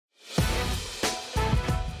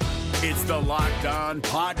It's the Locked On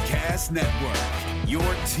Podcast Network, your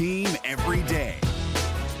team every day.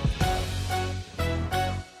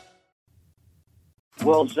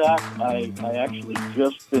 Well, Zach, I actually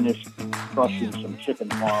just finished crushing some chicken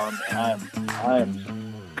parm, and I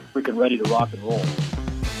am freaking ready to rock and roll.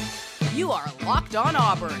 You are Locked On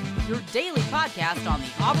Auburn, your daily podcast on the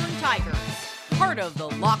Auburn Tigers. Part of the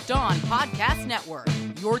Locked On Podcast Network,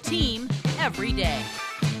 your team every day.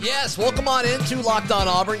 Yes, welcome on into Locked On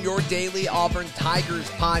Auburn, your daily Auburn Tigers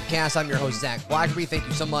podcast. I'm your host, Zach Blackerby. Thank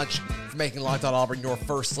you so much for making Locked On Auburn your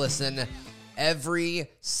first listen every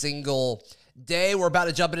single day. We're about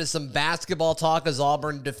to jump into some basketball talk as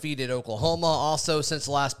Auburn defeated Oklahoma. Also, since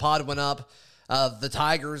the last pod went up, the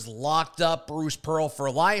Tigers locked up Bruce Pearl for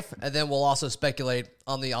life. And then we'll also speculate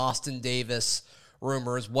on the Austin Davis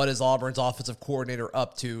rumors. What is Auburn's offensive coordinator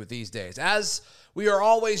up to these days? As we are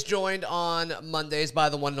always joined on Mondays by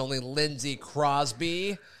the one and only Lindsey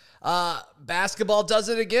Crosby. Basketball does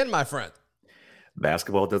it again, my friend.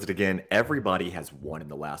 Basketball does it again. Everybody has won in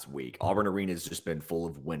the last week. Auburn Arena has just been full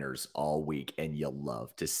of winners all week, and you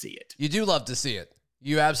love to see it. You do love to see it.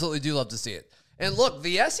 You absolutely do love to see it. And look,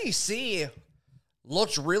 the SEC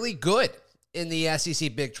looked really good in the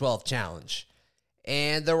SEC Big 12 Challenge.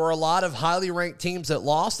 And there were a lot of highly ranked teams that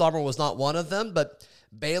lost. Auburn was not one of them, but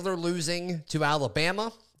Baylor losing to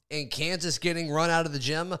Alabama and Kansas getting run out of the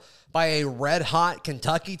gym by a red-hot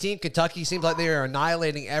Kentucky team. Kentucky seems like they are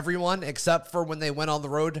annihilating everyone except for when they went on the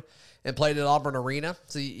road and played at Auburn Arena.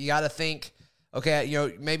 So you got to think,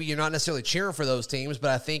 okay, maybe you're not necessarily cheering for those teams, but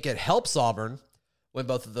I think it helps Auburn when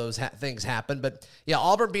both of those things happen. But yeah,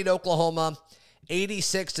 Auburn beat Oklahoma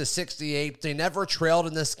 86-68. They never trailed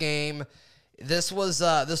in this game. This was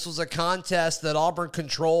a contest that Auburn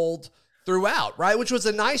controlled throughout, right? Which was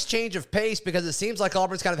a nice change of pace because it seems like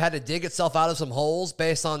Auburn's kind of had to dig itself out of some holes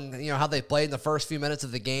based on, how they played in the first few minutes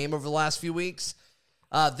of the game over the last few weeks.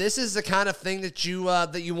 This is the kind of thing that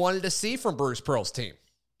you wanted to see from Bruce Pearl's team.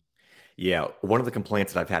 Yeah, one of the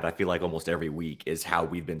complaints that I've had, I feel like almost every week, is how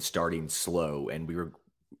we've been starting slow, and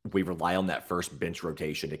we rely on that first bench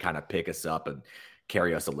rotation to kind of pick us up and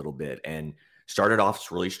carry us a little bit. And started off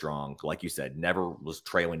really strong. Like you said, never was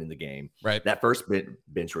trailing in the game. Right. That first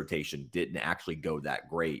bench rotation didn't actually go that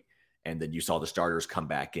great. And then you saw the starters come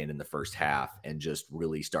back in the first half and just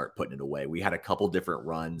really start putting it away. We had a couple different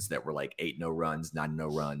runs that were like 8-0 runs,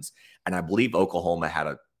 9-0 runs. And I believe Oklahoma had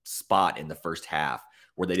a spot in the first half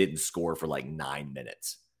where they didn't score for like 9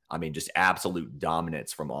 minutes. I mean, just absolute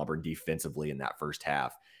dominance from Auburn defensively in that first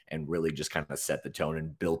half and really just kind of set the tone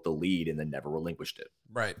and built the lead and then never relinquished it.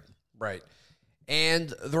 Right.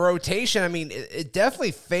 And the rotation, I mean, it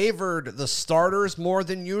definitely favored the starters more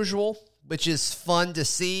than usual, which is fun to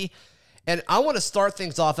see. And I want to start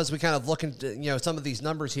things off as we kind of look into, some of these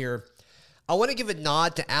numbers here. I want to give a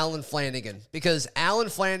nod to Allen Flanigan because Allen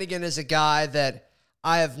Flanigan is a guy that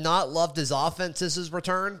I have not loved his offense since his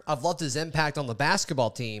return. I've loved his impact on the basketball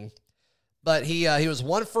team, but he was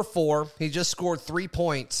 1 for 4. He just scored 3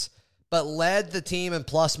 points, but led the team in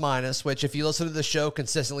plus-minus, which if you listen to the show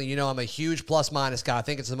consistently, I'm a huge plus-minus guy. I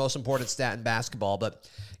think it's the most important stat in basketball. But,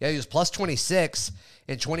 yeah, he was plus 26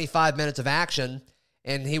 in 25 minutes of action,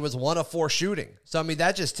 and he was 1 of 4 shooting. So, I mean,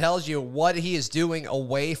 that just tells you what he is doing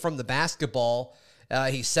away from the basketball.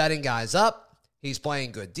 He's setting guys up. He's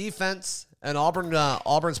playing good defense. And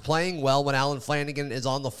Auburn's playing well when Allen Flanigan is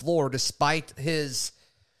on the floor, despite his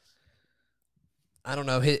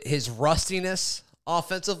rustiness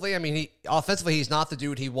offensively. I mean, offensively, he's not the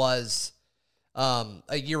dude he was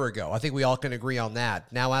a year ago. I think we all can agree on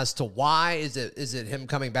that. Now, as to why, is it him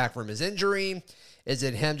coming back from his injury? Is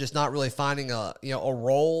it him just not really finding a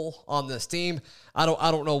role on this team? I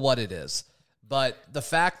don't know what it is. But the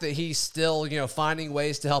fact that he's still, finding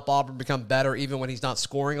ways to help Auburn become better, even when he's not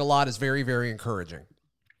scoring a lot, is very, very encouraging.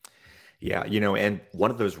 Yeah, and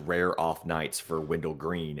one of those rare off nights for Wendell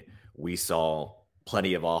Green, we saw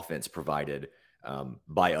plenty of offense provided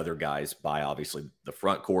by other guys, by obviously the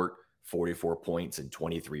front court, 44 points and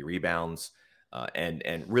 23 rebounds,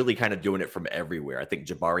 and really kind of doing it from everywhere. I think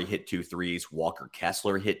Jabari hit 2 threes. Walker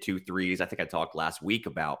Kessler hit 2 threes. I think I talked last week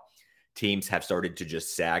about teams have started to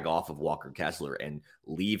just sag off of Walker Kessler and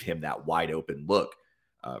leave him that wide open look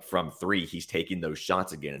from 3. He's taking those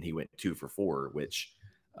shots again, and he went 2 for 4, which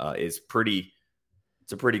is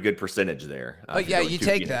it's a pretty good percentage there. But yeah, you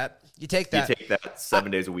take that. You take that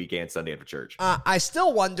 7 days a week and Sunday after church. I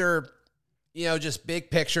still wonder, just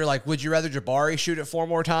big picture, like, would you rather Jabari shoot it 4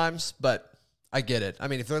 more times? But I get it. I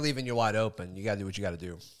mean, if they're leaving you wide open, you got to do what you got to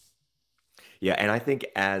do. Yeah, and I think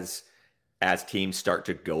as as teams start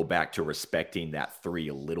to go back to respecting that three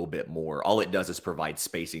a little bit more, all it does is provide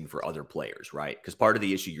spacing for other players, right? Because part of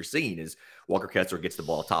the issue you're seeing is Walker Kessler gets the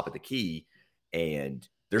ball top of the key and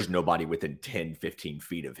there's nobody within 10, 15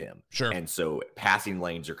 feet of him. Sure. And so passing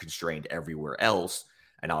lanes are constrained everywhere else.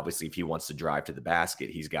 And obviously, if he wants to drive to the basket,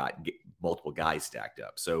 he's got multiple guys stacked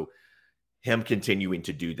up. So him continuing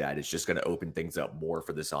to do that is just going to open things up more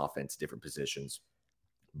for this offense, different positions.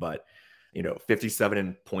 But,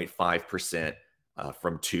 57.5%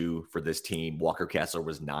 from two for this team. Walker Kessler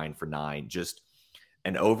was 9 for 9. Just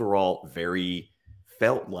an overall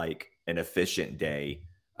felt like an efficient day.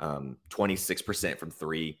 26% from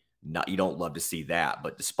three. You don't love to see that.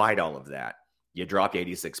 But despite all of that, you dropped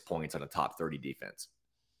 86 points on a top 30 defense.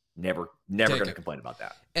 Never going to complain about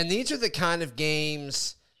that. And these are the kind of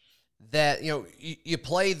games that, you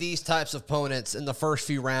play these types of opponents in the first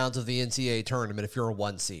few rounds of the NCAA tournament if you're a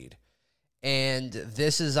 1 seed. And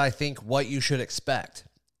this is, I think, what you should expect.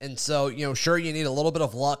 And so, sure, you need a little bit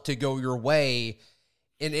of luck to go your way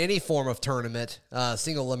in any form of tournament,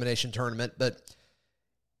 single elimination tournament. But,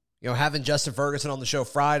 having Justin Ferguson on the show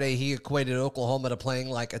Friday, he equated Oklahoma to playing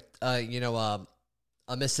like a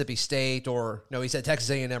Mississippi State he said Texas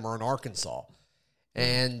A&M or an Arkansas.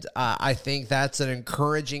 And I think that's an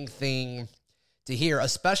encouraging thing to hear,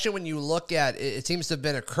 especially when you look at it seems to have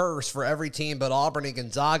been a curse for every team but Auburn and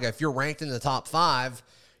Gonzaga. If you're ranked in the top 5,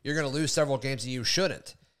 you're going to lose several games that you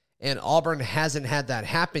shouldn't. And Auburn hasn't had that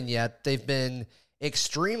happen yet. They've been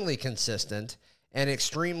extremely consistent and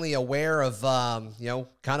extremely aware of,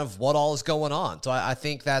 kind of what all is going on. So I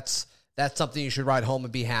think that's something you should write home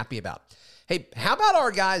and be happy about. Hey, how about our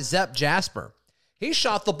guy, Zep Jasper? He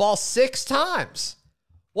shot the ball 6 times.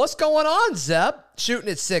 What's going on, Zep? Shooting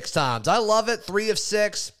it 6 times. I love it. 3 of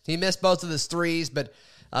 6. He missed both of his threes, but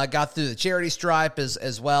got through the charity stripe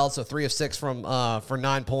as well. So 3 of 6 for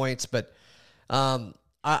 9 points. But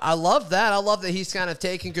I love that. I love that he's kind of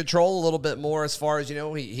taking control a little bit more as far as,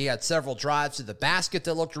 he had several drives to the basket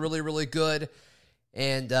that looked really, really good.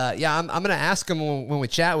 And, I'm going to ask him when we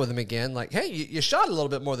chat with him again, like, hey, you shot a little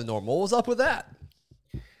bit more than normal. What was up with that?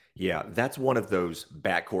 Yeah, that's one of those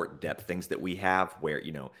backcourt depth things that we have where,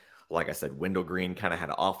 like I said, Wendell Green kind of had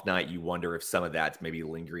an off night. You wonder if some of that's maybe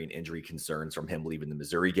lingering injury concerns from him leaving the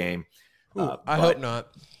Missouri game. I hope not.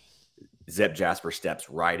 Zep Jasper steps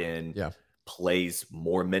right in, yeah, plays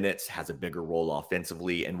more minutes, has a bigger role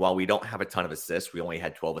offensively. And while we don't have a ton of assists, we only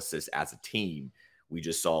had 12 assists as a team. We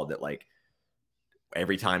just saw that, like,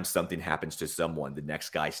 every time something happens to someone, the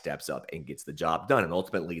next guy steps up and gets the job done. And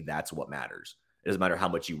ultimately, that's what matters. It doesn't matter how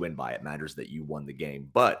much you win by. It matters that you won the game.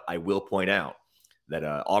 But I will point out that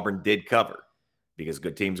Auburn did cover because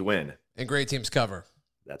good teams win. And great teams cover.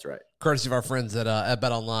 That's right. Courtesy of our friends at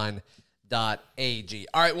betonline.ag.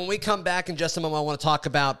 All right, when we come back in just a moment, I want to talk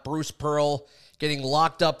about Bruce Pearl getting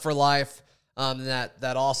locked up for life, that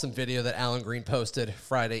awesome video that Alan Green posted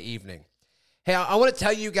Friday evening. Hey, I want to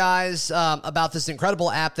tell you guys about this incredible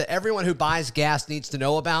app that everyone who buys gas needs to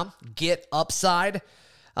know about, Get Upside.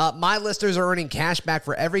 My listeners are earning cash back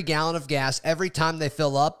for every gallon of gas every time they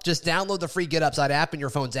fill up. Just download the free Get Upside app in your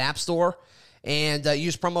phone's app store and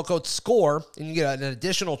use promo code SCORE, and you get an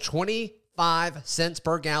additional 25 cents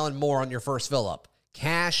per gallon more on your first fill up.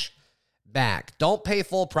 Cash back. Don't pay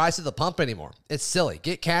full price at the pump anymore. It's silly.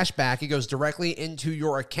 Get cash back. It goes directly into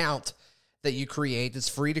your account that you create. It's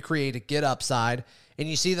free to create at Get Upside, and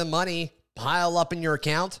you see the money pile up in your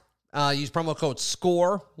account. Use promo code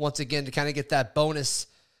SCORE once again to kind of get that bonus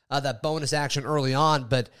action early on.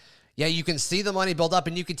 But yeah, you can see the money build up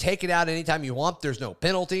and you can take it out anytime you want. There's no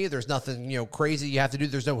penalty. There's nothing, crazy you have to do.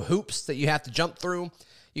 There's no hoops that you have to jump through.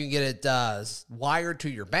 You can get it wired to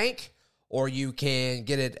your bank, or you can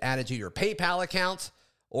get it added to your PayPal account,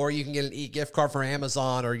 or you can get an e-gift card from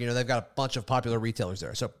Amazon, or, they've got a bunch of popular retailers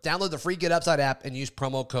there. So download the free Get Upside app and use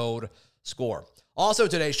promo code SCORE. Also,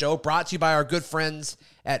 today's show brought to you by our good friends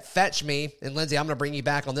at Fetch Me. And Lindsay, I'm going to bring you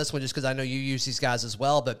back on this one just because I know you use these guys as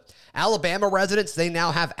well. But Alabama residents, they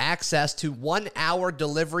now have access to 1-hour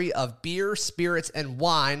delivery of beer, spirits, and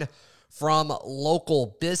wine from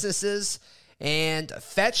local businesses. And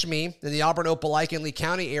Fetch Me in the Auburn, Opelika, and Lee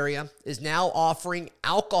County area is now offering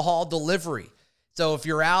alcohol delivery. So if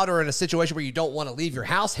you're out or in a situation where you don't want to leave your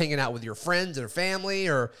house hanging out with your friends or family,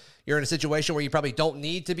 or you're in a situation where you probably don't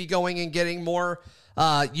need to be going and getting more,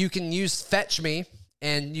 you can use Fetch Me,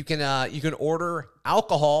 and you can order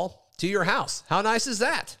alcohol to your house. How nice is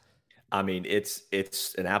that? I mean, it's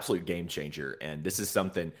an absolute game changer. And this is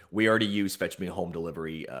something we already use Fetch Me home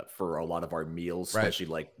delivery for a lot of our meals, right. Especially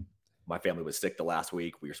like my family was sick the last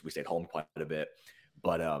week. We stayed home quite a bit,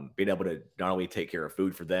 but being able to not only take care of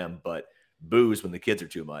food for them, but booze when the kids are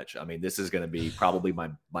too much. I mean, this is going to be probably my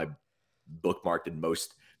bookmarked and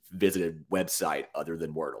most visited website other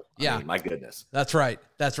than Wordle. I mean, my goodness. That's right.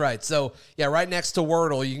 So yeah, right next to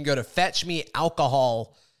Wordle, you can go to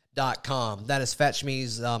fetchmealcohol.com. That is Fetch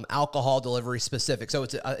Me's alcohol delivery specific. So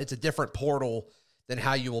it's a different portal than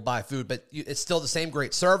how you will buy food, but it's still the same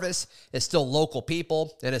great service. It's still local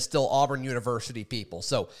people, and it's still Auburn University people.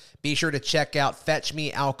 So be sure to check out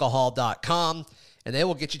fetchmealcohol.com, and they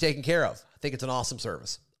will get you taken care of. I think it's an awesome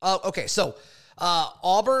service. Okay, so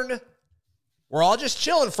Auburn, we're all just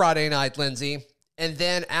chilling Friday night, Lindsay, and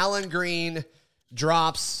then Alan Green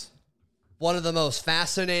drops one of the most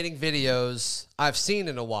fascinating videos I've seen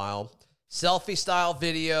in a while. Selfie-style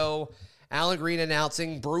video. Alan Green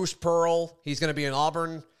announcing Bruce Pearl. He's going to be an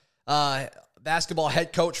Auburn basketball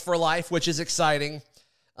head coach for life, which is exciting.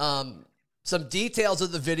 Some details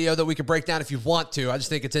of the video that we can break down if you want to. I just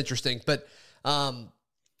think it's interesting. But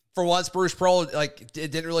for once, Bruce Pearl, it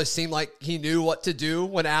didn't really seem like he knew what to do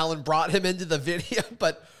when Alan brought him into the video.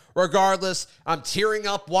 But regardless, I'm tearing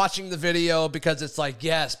up watching the video because it's like,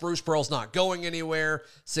 yes, Bruce Pearl's not going anywhere.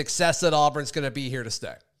 Success at Auburn's going to be here to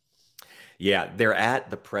stay. Yeah, they're at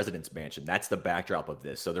the President's Mansion. That's the backdrop of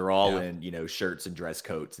this. So they're all in, shirts and dress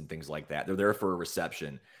coats and things like that. They're there for a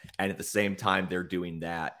reception. And at the same time they're doing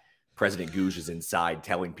that, President Gouge is inside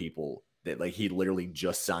telling people that he literally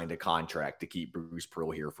just signed a contract to keep Bruce Pearl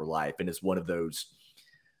here for life. And it's one of those,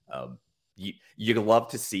 you love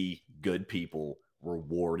to see good people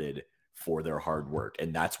rewarded for their hard work.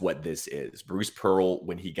 And that's what this is. Bruce Pearl,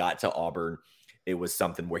 when he got to Auburn, it was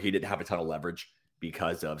something where he didn't have a ton of leverage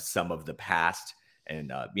because of some of the past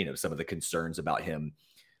and, some of the concerns about him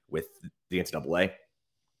with the NCAA.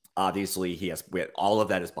 Obviously, all of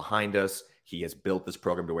that is behind us. He has built this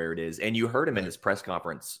program to where it is. And you heard him in his press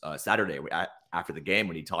conference Saturday after the game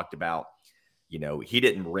when he talked about, he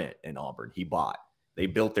didn't rent in Auburn. He bought. They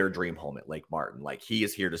built their dream home at Lake Martin. He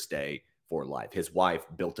is here to stay for life. His wife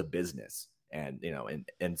built a business. And,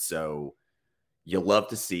 and so you love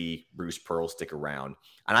to see Bruce Pearl stick around.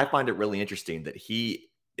 And I find it really interesting that he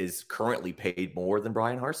is currently paid more than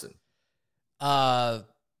Brian Harsin.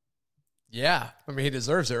 Yeah. I mean, he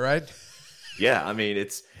deserves it, right? Yeah. I mean,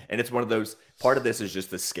 it's one of those, part of this is just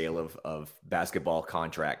the scale of basketball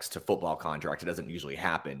contracts to football contracts. It doesn't usually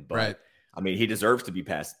happen, but right. I mean, he deserves to be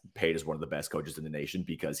paid as one of the best coaches in the nation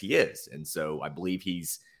because he is. And so I believe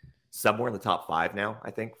he's somewhere in the top 5 now, I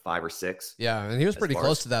think 5 or 6. Yeah. And he was pretty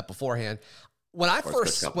close to that beforehand. When I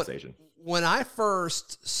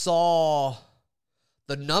first saw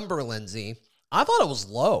the number, Lindsay, I thought it was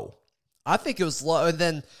low. I think it was low. And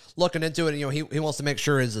then looking into it, he wants to make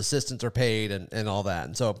sure his assistants are paid and all that.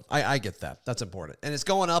 And so I get that. That's important. And it's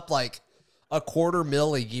going up like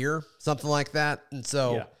 $250,000 a year, something like that. And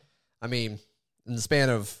so, I mean, in the span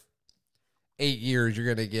of 8 years, you're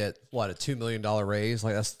going to get a $2 million raise.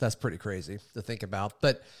 That's pretty crazy to think about.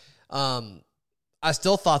 But, I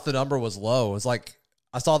still thought the number was low. It's I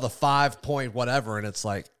saw the 5 point whatever, and it's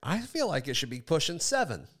I feel like it should be pushing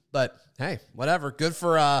 7. But hey, whatever. Good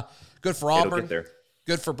for Auburn. It'll get there.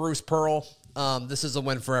 Good for Bruce Pearl. This is a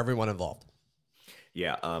win for everyone involved.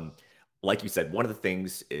 Yeah. Like you said, one of the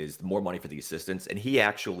things is more money for the assistants, and he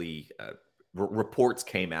actually reports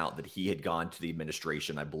came out that he had gone to the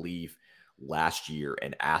administration, I believe, last year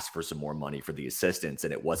and asked for some more money for the assistants,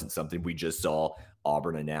 and it wasn't something we just saw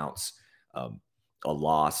Auburn announce. A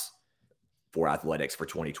loss for athletics for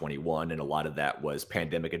 2021. And a lot of that was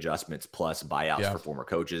pandemic adjustments plus buyouts for former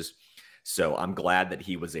coaches. So I'm glad that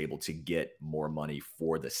he was able to get more money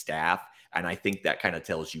for the staff. And I think that kind of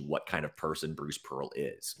tells you what kind of person Bruce Pearl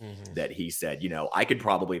is, that he said, I could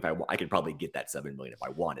probably get that $7 million if I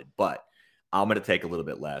wanted, but I'm going to take a little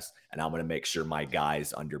bit less and I'm going to make sure my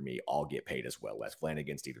guys under me all get paid as well. Les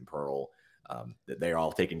Flanagan, Stephen Pearl, that they're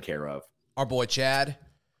all taken care of. Our boy Chad.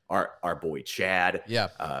 Our boy Chad. Yeah.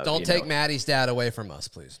 Don't take Maddie's dad away from us,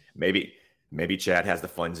 please. Maybe Chad has the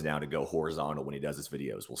funds now to go horizontal when he does his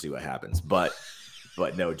videos. We'll see what happens. But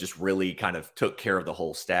no, just really kind of took care of the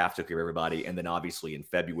whole staff, took care of everybody. And then obviously in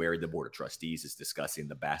February, the Board of Trustees is discussing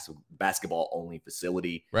the basketball only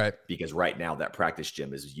facility. Right. Because right now that practice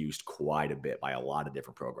gym is used quite a bit by a lot of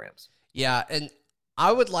different programs. Yeah. And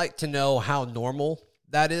I would like to know how normal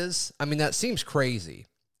that is. I mean, that seems crazy.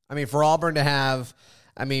 I mean, for Auburn to have,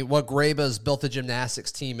 what Graba's built the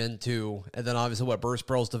gymnastics team into, and then obviously what Bruce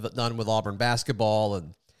Pearl's done with Auburn basketball,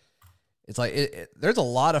 and it's there's a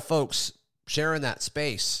lot of folks sharing that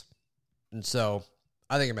space, and so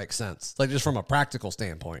I think it makes sense, just from a practical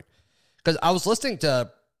standpoint. Because I was listening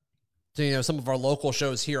to some of our local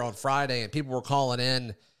shows here on Friday, and people were calling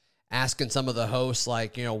in asking some of the hosts,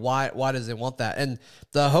 like, why does they want that? And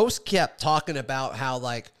the host kept talking about how,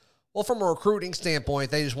 like, well, from a recruiting standpoint,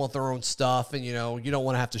 they just want their own stuff, and, you don't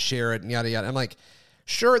want to have to share it, and yada, yada. I'm like,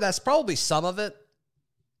 sure, that's probably some of it,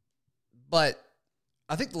 but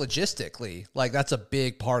I think logistically, like, that's a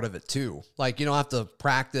big part of it too. Like, you don't have to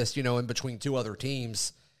practice, in between two other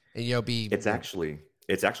teams and, It's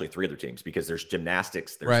actually 3 other teams, because there's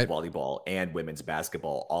gymnastics, there's right. volleyball, and women's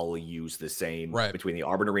basketball all use the same, right. between the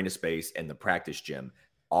Auburn Arena space and the practice gym.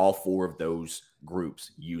 All 4 of those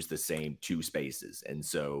groups use the same 2 spaces. And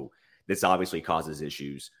so this obviously causes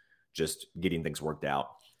issues just getting things worked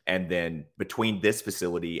out. And then between this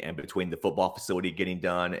facility and between the football facility getting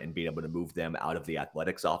done and being able to move them out of the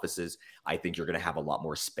athletics offices, I think you're going to have a lot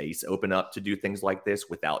more space open up to do things like this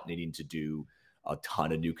without needing to do a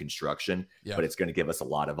ton of new construction. Yeah. But it's going to give us a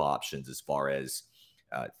lot of options as far as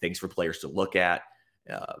things for players to look at,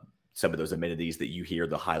 some of those amenities that you hear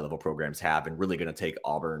the high-level programs have, and really going to take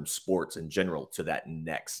Auburn sports in general to that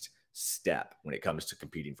next step when it comes to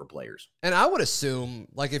competing for players. And I would assume,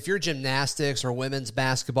 like, if you're gymnastics or women's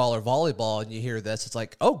basketball or volleyball and you hear this, it's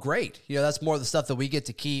like, oh, great. that's more of the stuff that we get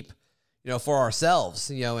to keep, for ourselves,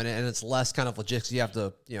 and it's less kind of logistics you have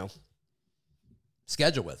to,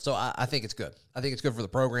 schedule with. So I think it's good. I think it's good for the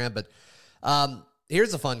program. But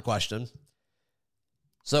here's a fun question.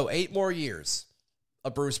 So 8 more years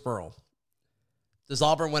of Bruce Pearl. Does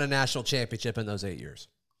Auburn win a national championship in those 8 years?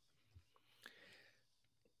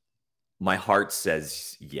 My heart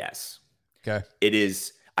says yes. Okay. It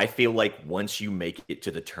is. I feel like once you make it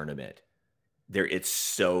to the tournament,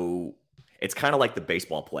 it's kind of like the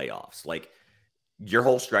baseball playoffs. Like, your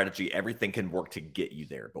whole strategy, everything can work to get you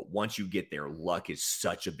there. But once you get there, luck is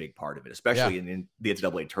such a big part of it, especially in the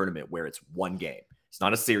NCAA tournament, where it's one game. It's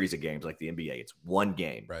not a series of games like the NBA. It's one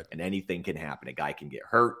game, right. And anything can happen. A guy can get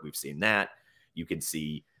hurt. We've seen that. You can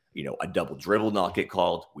see, a double dribble not get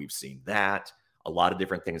called. We've seen that. A lot of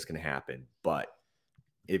different things can happen. But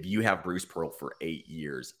if you have Bruce Pearl for 8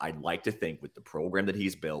 years, I'd like to think, with the program that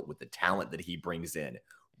he's built, with the talent that he brings in,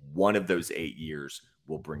 one of those 8 years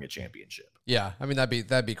will bring a championship. Yeah, I mean,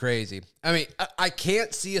 that'd be crazy. I mean, I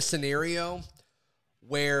can't see a scenario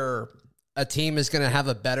where a team is going to have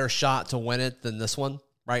a better shot to win it than this one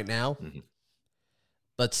right now. Mm-hmm.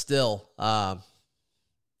 But still, I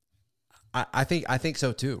think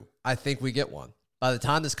so too. I think we get one. By the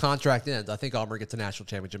time this contract ends, I think Auburn gets a national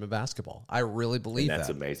championship in basketball. I really believe that. That's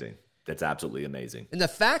amazing. That's absolutely amazing. And the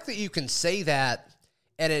fact that you can say that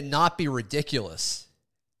and it not be ridiculous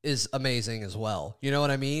is amazing as well. You know what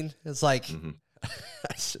I mean? It's like,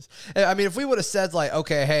 it's just, I mean, if we would have said, like,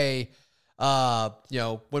 okay, hey,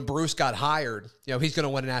 when Bruce got hired, he's going to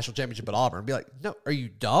win a national championship at Auburn, I'd be like, no, are you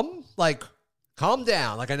dumb? Like, calm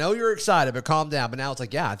down. Like, I know you're excited, but calm down. But now it's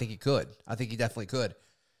like, yeah, I think he could. I think he definitely could.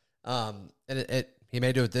 And he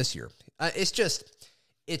may do it this year.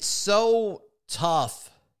 It's so tough.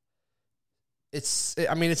 It's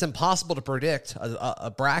impossible to predict a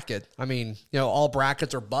bracket. I mean, all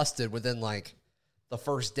brackets are busted within like the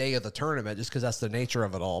first day of the tournament just because that's the nature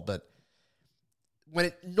of it all. But when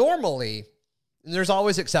it normally, and there's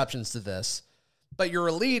always exceptions to this, but your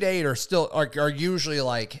Elite Eight are usually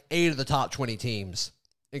like 8 of the top 20 teams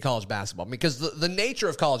in college basketball, because the nature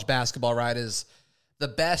of college basketball, right, is the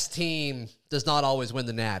best team does not always win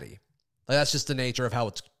the Natty. Like, that's just the nature of how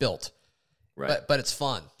it's built. Right. But it's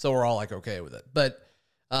fun, so we're all like okay with it. But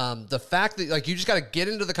the fact that, like, you just got to get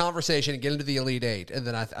into the conversation and get into the Elite Eight, and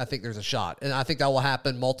then I think there's a shot, and I think that will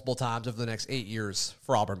happen multiple times over the next 8 years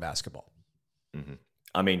for Auburn basketball. Mm-hmm.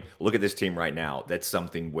 I mean, look at this team right now. That's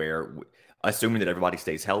something where, assuming that everybody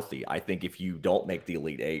stays healthy, I think if you don't make the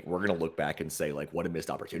Elite Eight, we're going to look back and say, like, what a missed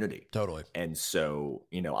opportunity. Totally. And so,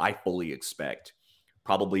 I fully expect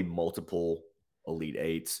probably multiple Elite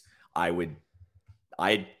Eights.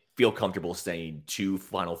 I'd feel comfortable saying 2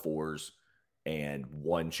 Final Fours and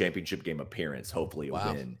 1 championship game appearance, hopefully a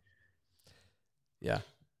win. Yeah.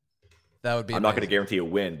 That would be I'm not going to guarantee a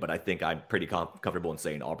win, but I think I'm pretty comfortable in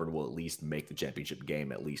saying Auburn will at least make the championship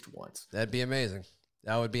game at least once. That'd be amazing.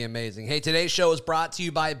 That would be amazing. Hey, today's show is brought to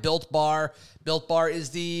you by Built Bar. Built Bar is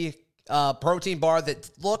the protein bar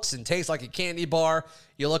that looks and tastes like a candy bar.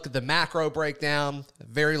 You look at the macro breakdown,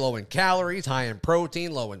 very low in calories, high in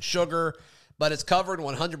protein, low in sugar, but it's covered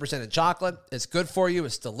 100% in chocolate. It's good for you.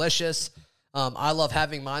 It's delicious. I love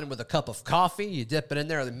having mine with a cup of coffee. You dip it in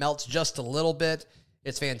there, it melts just a little bit.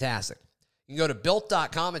 It's fantastic. You can go to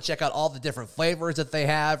Built.com and check out all the different flavors that they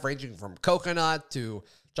have, ranging from coconut to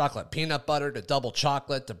chocolate peanut butter to double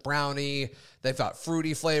chocolate to brownie. They've got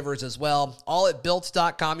fruity flavors as well. All at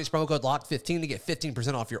Built.com. Use promo code LOCK15 to get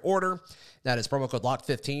 15% off your order. That is promo code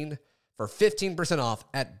LOCK15 for for 15% off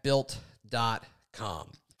at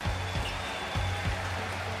built.com.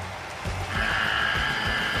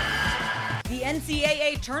 The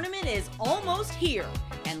NCAA tournament is almost here,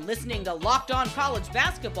 and listening to Locked On College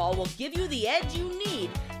Basketball will give you the edge you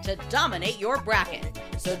need to dominate your bracket.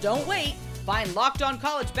 So don't wait. Find Locked On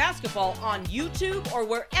College Basketball on YouTube or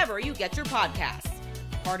wherever you get your podcasts.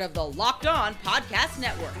 Part of the Locked On Podcast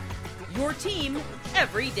Network. Your team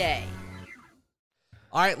every day.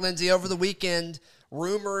 All right, Lindsay, over the weekend,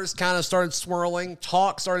 rumors kind of started swirling.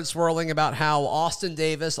 Talk started swirling about how Austin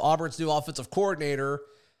Davis, Auburn's new offensive coordinator,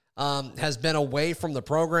 has been away from the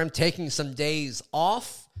program, taking some days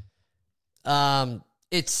off.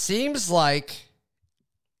 It seems like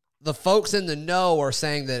the folks in the know are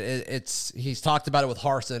saying that he's talked about it with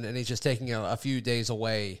Harsin, and he's just taking a few days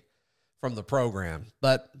away from the program.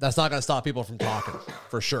 But that's not going to stop people from talking,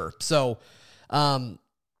 for sure. So I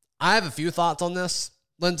have a few thoughts on this,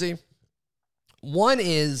 Lindsay. One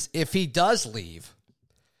is, if he does leave,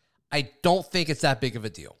 I don't think it's that big of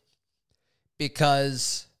a deal,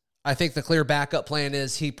 because I think the clear backup plan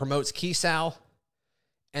is he promotes Keesow,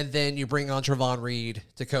 and then you bring on Trevon Reed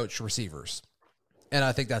to coach receivers. And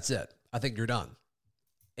I think that's it. I think you're done.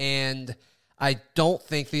 And I don't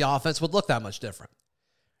think the offense would look that much different.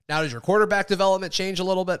 Now, does your quarterback development change a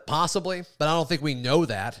little bit? Possibly, but I don't think we know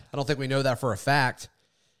that. I don't think we know that for a fact.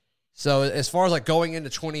 So as far as like going into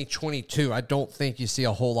 2022, I don't think you see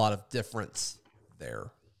a whole lot of difference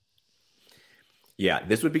there. Yeah,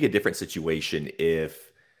 this would be a different situation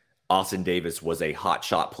if Austin Davis was a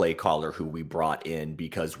hotshot play caller who we brought in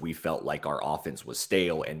because we felt like our offense was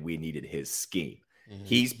stale and we needed his scheme. Mm-hmm.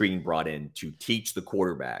 He's being brought in to teach the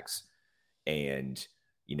quarterbacks. And,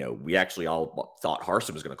 you know, we actually all thought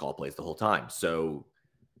Harsin was going to call plays the whole time. So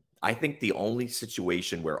I think the only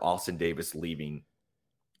situation where Austin Davis leaving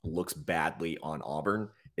looks badly on Auburn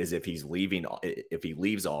is if he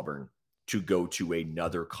leaves Auburn to go to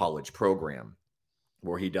another college program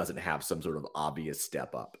where he doesn't have some sort of obvious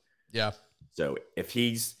step up. Yeah. So if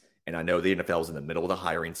and I know the NFL is in the middle of the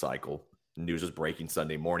hiring cycle. News was breaking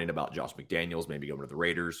Sunday morning about Josh McDaniels maybe going to the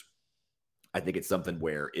Raiders. I think it's something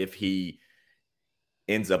where if he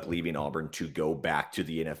ends up leaving Auburn to go back to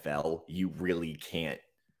the NFL, you really can't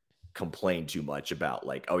complain too much about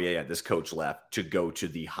like, oh yeah, this coach left to go to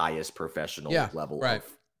the highest professional level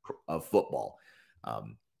of football.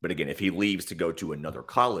 But again, if he leaves to go to another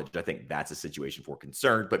college, I think that's a situation for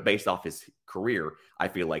concern. But based off his career, I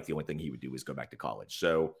feel like the only thing he would do is go back to college.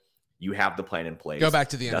 So you have the plan in place. Go back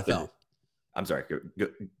to the NFL. I'm sorry.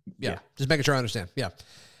 Yeah, just making sure I understand. Yeah.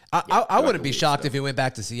 I wouldn't be shocked if he went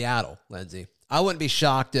back to Seattle, Lindsay. I wouldn't be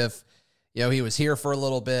shocked if, you know, he was here for a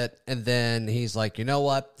little bit and then he's like, you know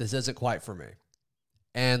what, this isn't quite for me.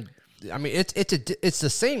 And I mean, it's the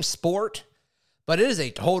same sport, but it is a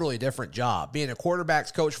totally different job. Being a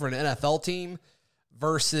quarterback's coach for an NFL team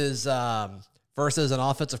versus an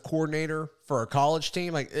offensive coordinator for a college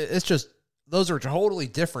team, like it's just, those are totally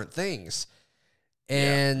different things.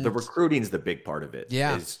 And the recruiting is the big part of it.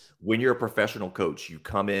 Yeah. Is when you're a professional coach, you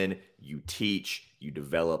come in, you teach, you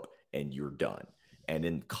develop, and you're done. And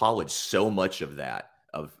in college, so much of that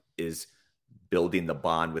is building the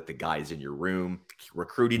bond with the guys in your room,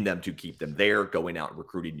 recruiting them to keep them there, going out and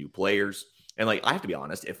recruiting new players. And like, I have to be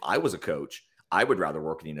honest, if I was a coach, I would rather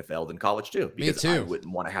work in the NFL than college too, because I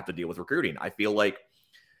wouldn't want to have to deal with recruiting. I feel like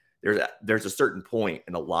there's a certain point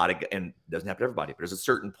and it doesn't happen to everybody, but there's a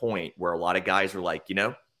certain point where a lot of guys are like, you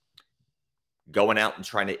know, going out and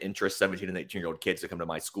trying to interest 17 and 18-year-old kids to come to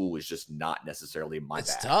my school is just not necessarily my bag.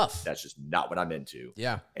 It's tough. That's just not what I'm into.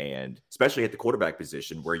 Yeah. And especially at the quarterback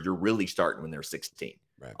position where you're really starting when they're 16.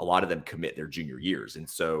 Right. A lot of them commit their junior years. And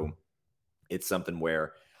so it's something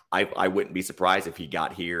where I wouldn't be surprised if he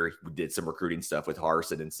got here, did some recruiting stuff with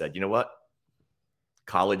Harsin and said, you know what?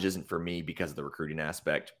 College isn't for me because of the recruiting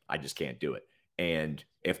aspect. I just can't do it. And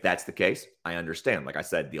if that's the case, I understand. Like I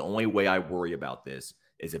said, the only way I worry about this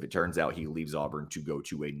is if it turns out he leaves Auburn to go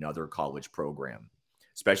to another college program,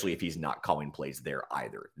 especially if he's not calling plays there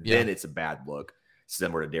either. Yeah. Then it's a bad look,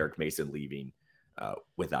 similar to Derek Mason leaving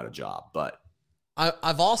without a job. But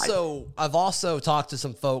I've also talked to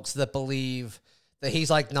some folks that believe that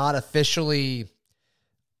he's like not officially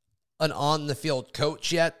an on-the-field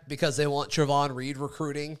coach yet because they want Trevon Reed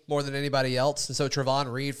recruiting more than anybody else. And so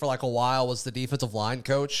Trevon Reed for like a while was the defensive line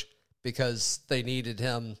coach because they needed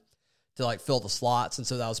him to like fill the slots. And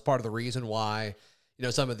so that was part of the reason why, you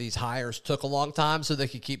know, some of these hires took a long time so they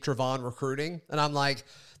could keep Trevon recruiting. And I'm like,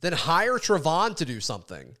 then hire Trevon to do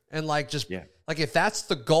something. And like, like if that's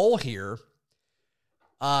the goal here,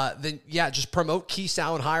 then just promote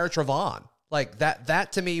Keesow and hire Trevon. Like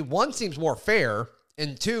that to me, one seems more fair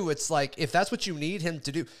And two, it's like, if that's what you need him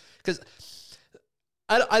to do, because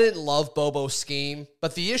I didn't love Bobo's scheme,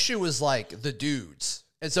 but the issue was like the dudes.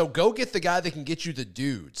 And so go get the guy that can get you the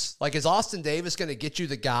dudes. Like, is Austin Davis going to get you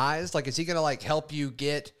the guys? Like, is he going to like help you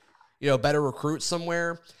get, better recruits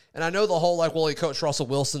somewhere? And I know the whole like, well, he coached Russell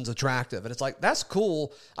Wilson's attractive. And it's like, that's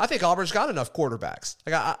cool. I think Auburn's got enough quarterbacks.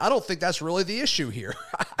 Like, I don't think that's really the issue here.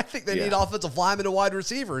 I think they need offensive linemen and wide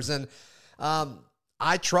receivers. And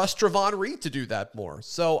I trust Trevon Reed to do that more.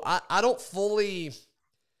 So I don't fully...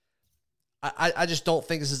 I just don't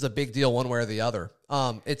think this is a big deal one way or the other.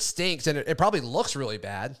 It stinks, and it probably looks really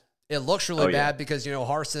bad. It looks really bad because,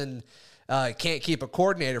 Harsin can't keep a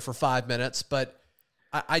coordinator for 5 minutes, but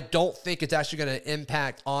I don't think it's actually going to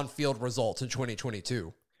impact on-field results in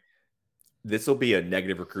 2022. This will be a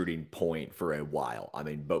negative recruiting point for a while. I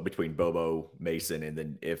mean, between Bobo, Mason, and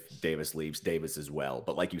then if Davis leaves, Davis as well.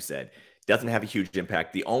 But like you said, doesn't have a huge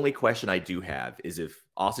impact. The only question I do have is if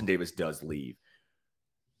Austin Davis does leave,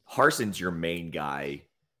 Harsin's your main guy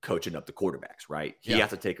coaching up the quarterbacks, right? He has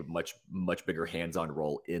to take a much, much bigger hands-on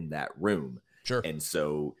role in that room. Sure. And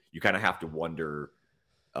so you kind of have to wonder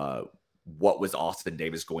what was Austin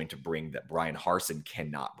Davis going to bring that Brian Harsin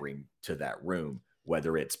cannot bring to that room,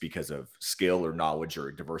 whether it's because of skill or knowledge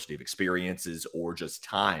or diversity of experiences or just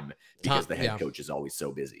time because the head coach is always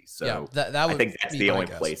so busy. So I think that's the only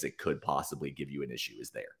place it could possibly give you an issue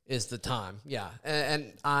is the time. Yeah.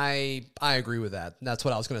 And I agree with that. And that's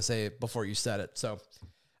what I was going to say before you said it. So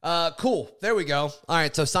cool. There we go. All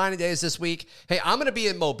right. So signing day is this week. Hey, I'm going to be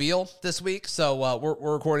in Mobile this week. So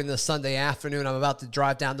we're recording this Sunday afternoon. I'm about to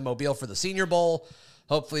drive down to Mobile for the Senior Bowl.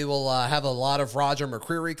 Hopefully we'll have a lot of Roger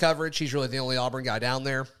McCreary coverage. He's really the only Auburn guy down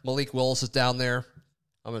there. Malik Willis is down there.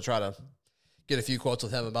 I'm going to try to get a few quotes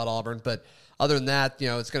with him about Auburn. But other than that,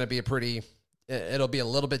 it's going to be it'll be a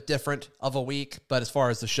little bit different of a week. But as far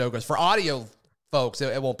as the show goes, for audio folks,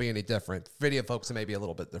 it won't be any different. Video folks, it may be a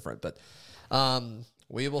little bit different. But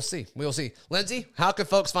we will see. We will see. Lindsey, how can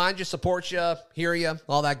folks find you, support you, hear you,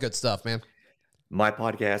 all that good stuff, man? My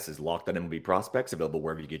podcast is Locked on MLB Prospects, available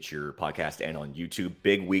wherever you get your podcast and on YouTube.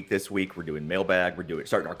 Big week this week. We're doing mailbag. We're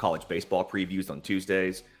starting our college baseball previews on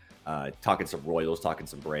Tuesdays, talking some Royals, talking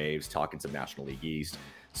some Braves, talking some National League East.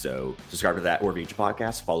 So subscribe to that or reach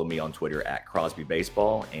podcast. Follow me on Twitter at Crosby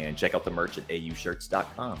Baseball and check out the merch at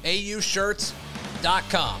aushirts.com.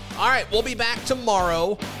 aushirts.com. All right, we'll be back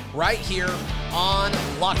tomorrow right here on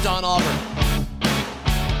Locked on Auburn.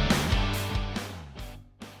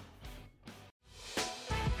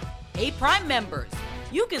 Hey, Prime members,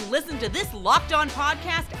 you can listen to this Locked On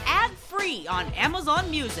podcast ad-free on Amazon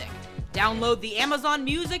Music. Download the Amazon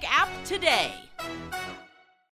Music app today.